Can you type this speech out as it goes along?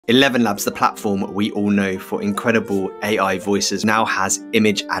ElevenLabs, the platform we all know for incredible AI voices, now has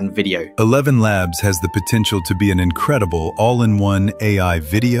image and video. ElevenLabs has the potential to be an incredible all-in-one AI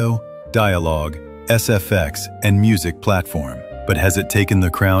video, dialogue, SFX, and music platform. But has it taken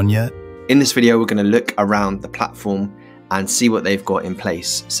the crown yet? In this video, we're going to look around the platform and see what they've got in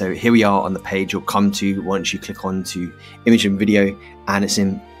place. So here we are on the page you'll come to once you click on to image and video, and it's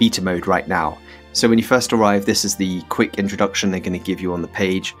in beta mode right now. So when you first arrive, this is the quick introduction they're going to give you on the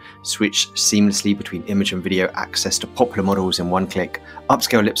page. Switch seamlessly between image and video, access to popular models in one click,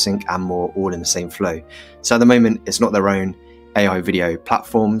 upscale lip sync and more, all in the same flow. So at the moment, it's not their own AI video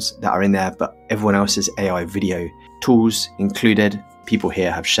platforms that are in there, but everyone else's AI video tools included. People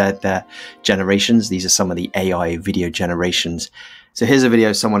here have shared their generations. These are some of the AI video generations. So here's a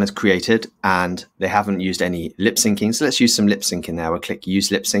video someone has created and they haven't used any lip syncing. So let's use some lip sync in there. We'll click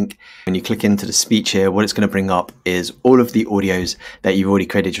use lip sync. When you click into the speech here, what it's going to bring up is all of the audios that you've already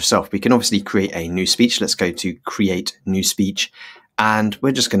created yourself. We can obviously create a new speech. Let's go to create new speech. And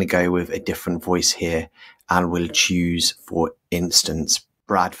we're just going to go with a different voice here. And we'll choose, for instance,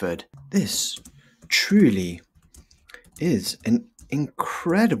 Bradford. This truly is an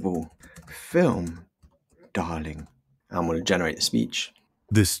incredible film, darling. And we'll generate the speech.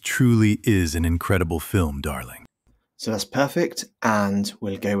 This truly is an incredible film, darling. So that's perfect, and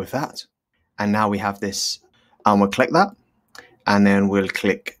we'll go with that. And now we have this, and we'll click that, and then we'll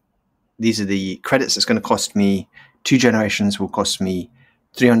click, these are the credits. It's going to cost me, 2 generations will cost me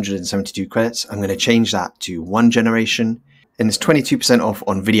 372 credits. I'm going to change that to 1 generation, and it's 22% off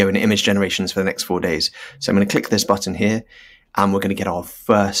on video and image generations for the next 4 days. So I'm going to click this button here, and we're going to get our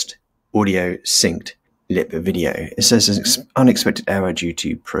first audio synced lip video. It says an unexpected error due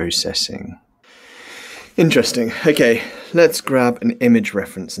to processing. Interesting. Okay, let's grab an image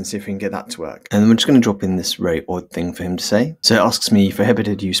reference and see if we can get that to work. And we're just going to drop in this very odd thing for him to say. So it asks me for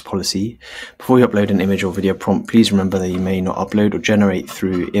prohibited use policy. Before you upload an image or video prompt, please remember that you may not upload or generate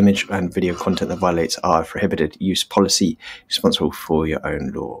through image and video content that violates our prohibited use policy, responsible for your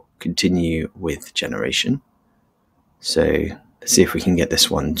own law. Continue with generation. So let's see if we can get this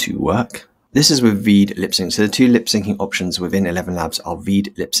one to work. This is with V LipSync. So the 2 lip syncing options within ElevenLabs are V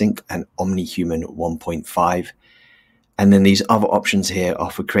LipSync and OmniHuman 1.5. And then these other options here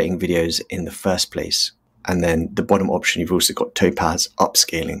are for creating videos in the first place. And then the bottom option, you've also got Topaz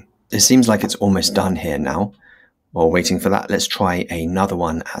Upscaling. It seems like it's almost done here now. While waiting for that, let's try another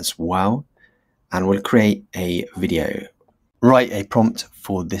one as well. And we'll create a video. Write a prompt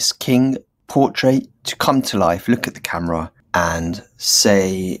for this king portrait to come to life. Look at the camera and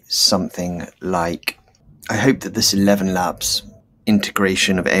say something like, I hope that this ElevenLabs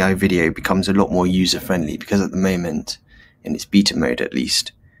integration of AI video becomes a lot more user-friendly, because at the moment, in its beta mode at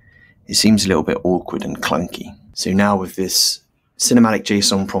least, it seems a little bit awkward and clunky. So now with this cinematic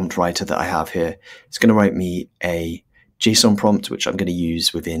JSON prompt writer that I have here, it's going to write me a JSON prompt, which I'm going to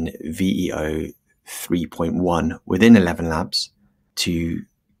use within VEO 3.1 within ElevenLabs to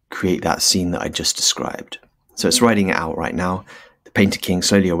create that scene that I just described. So it's writing it out right now. The painter king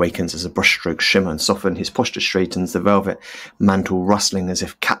slowly awakens as the brushstrokes shimmer and soften. His posture straightens, the velvet mantle rustling as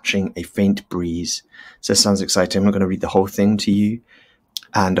if catching a faint breeze. So it sounds exciting. I'm not going to read the whole thing to you.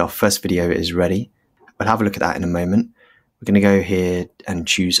 And our first video is ready. We'll have a look at that in a moment. We're going to go here and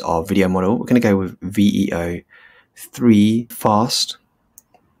choose our video model. We're going to go with VEO 3 fast.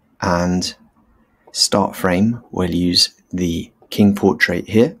 And start frame, we'll use the king portrait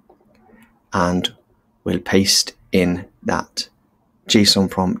here. And we'll paste in that JSON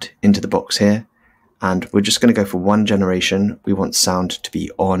prompt into the box here. And we're just going to go for 1 generation. We want sound to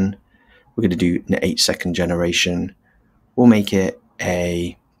be on. We're going to do an 8-second generation. We'll make it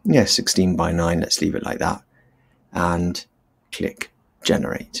a 16 by 9. Let's leave it like that. And click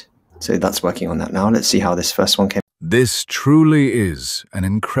generate. So that's working on that now. Let's see how this first one came. This truly is an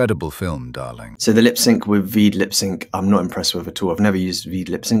incredible film, darling. So the lip sync with V LipSync, I'm not impressed with at all. I've never used V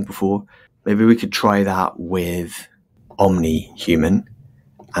LipSync before. Maybe we could try that with OmniHuman,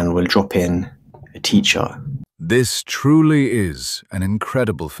 and we'll drop in a teacher. This truly is an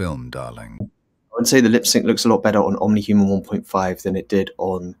incredible film, darling. I would say the lip sync looks a lot better on OmniHuman 1.5 than it did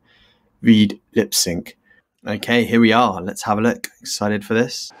on V LipSync. Okay, here we are. Let's have a look. Excited for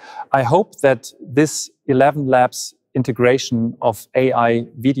this? I hope that this ElevenLabs integration of AI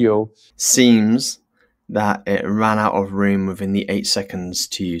video seems that it ran out of room within the 8 seconds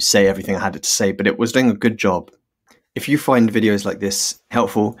to say everything I had it to say, but it was doing a good job. If you find videos like this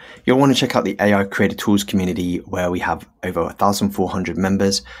helpful, you'll want to check out the AI Creator Tools community, where we have over 1,400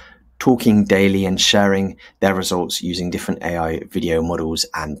 members. talking daily and sharing their results using different AI video models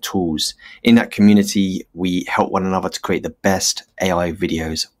and tools. In that community, we help one another to create the best AI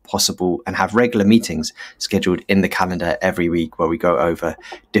videos possible and have regular meetings scheduled in the calendar every week where we go over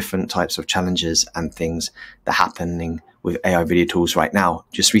different types of challenges and things that are happening with AI video tools right now.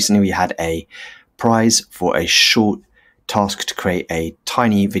 Just recently, we had a prize for a short task to create a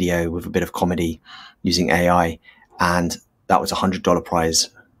tiny video with a bit of comedy using AI, and that was a $100 prize,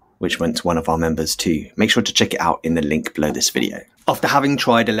 which went to one of our members too. Make sure to check it out in the link below this video. After having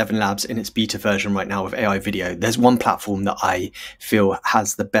tried ElevenLabs in its beta version right now with AI video, there's one platform that I feel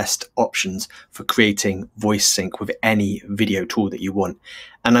has the best options for creating voice sync with any video tool that you want.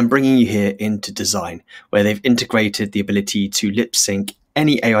 And I'm bringing you here into Design, where they've integrated the ability to lip sync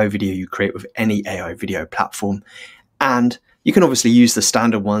any AI video you create with any AI video platform. And you can obviously use the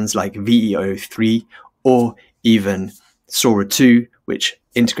standard ones like VEO3 or even Sora 2, which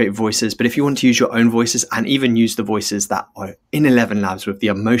integrate voices. But if you want to use your own voices and even use the voices that are in ElevenLabs with the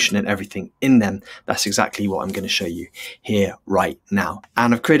emotion and everything in them, that's exactly what I'm going to show you here right now.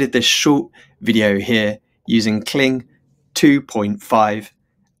 And I've created this short video here using Kling 2.5.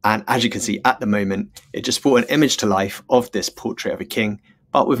 And as you can see at the moment, it just brought an image to life of this portrait of a king,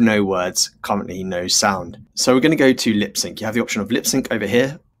 but with no words, currently no sound. So we're going to go to lip sync. You have the option of lip sync over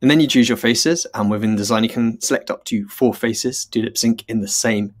here, and then you choose your faces, and within Design you can select up to 4 faces to lip sync in the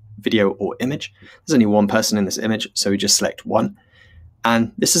same video or image. There's only one person in this image, so we just select one.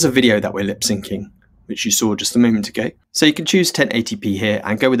 And this is a video that we're lip syncing, which you saw just a moment ago. So you can choose 1080p here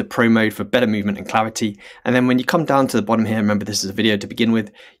and go with the Pro mode for better movement and clarity. And then when you come down to the bottom here, remember this is a video to begin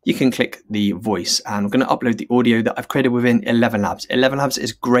with, you can click the voice, and I'm going to upload the audio that I've created within ElevenLabs. ElevenLabs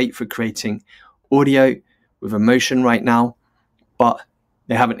is great for creating audio with emotion right now, but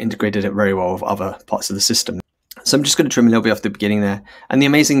they haven't integrated it very well with other parts of the system. So I'm just going to trim a little bit off the beginning there. And the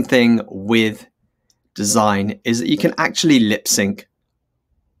amazing thing with Design is that you can actually lip sync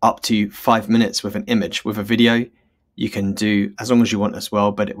up to 5 minutes with an image. With a video, you can do as long as you want as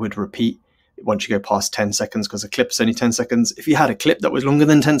well, but it would repeat once you go past 10 seconds because a clip is only 10 seconds. If you had a clip that was longer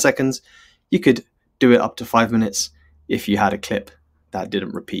than 10 seconds, you could do it up to 5 minutes if you had a clip that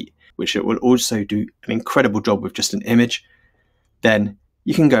didn't repeat, which it will also do an incredible job with just an image. Then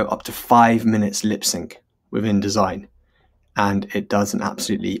you can go up to 5 minutes lip sync within Design, and it does an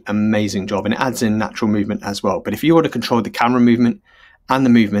absolutely amazing job, and it adds in natural movement as well. But if you want to control the camera movement and the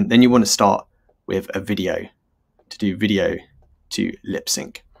movement, then you want to start with a video to do video to lip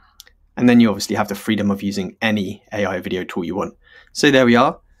sync. And then you obviously have the freedom of using any AI video tool you want. So there we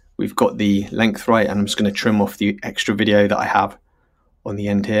are. We've got the length right, and I'm just going to trim off the extra video that I have on the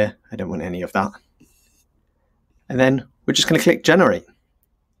end here. I don't want any of that. And then we're just going to click generate.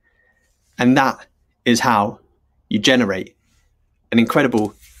 And that is how you generate an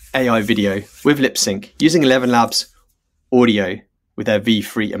incredible AI video with lip sync using ElevenLabs audio with their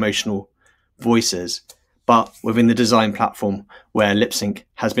V3 emotional voices, but within the Design platform where lip sync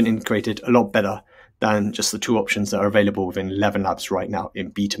has been integrated a lot better than just the 2 options that are available within ElevenLabs right now in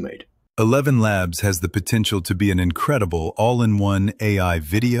beta mode. ElevenLabs has the potential to be an incredible all-in-one AI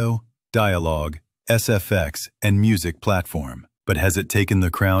video, dialogue, SFX, and music platform. But has it taken the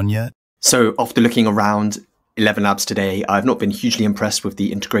crown yet? So after looking around ElevenLabs today, I've not been hugely impressed with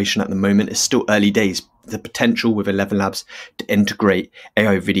the integration at the moment. It's still early days. The potential with ElevenLabs to integrate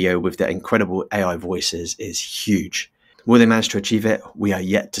AI video with their incredible AI voices is huge. Will they manage to achieve it? We are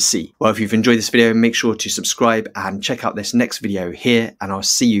yet to see. Well, if you've enjoyed this video, make sure to subscribe and check out this next video here, and I'll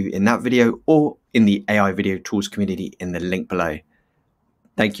see you in that video or in the AI video tools community in the link below.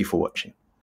 Thank you for watching.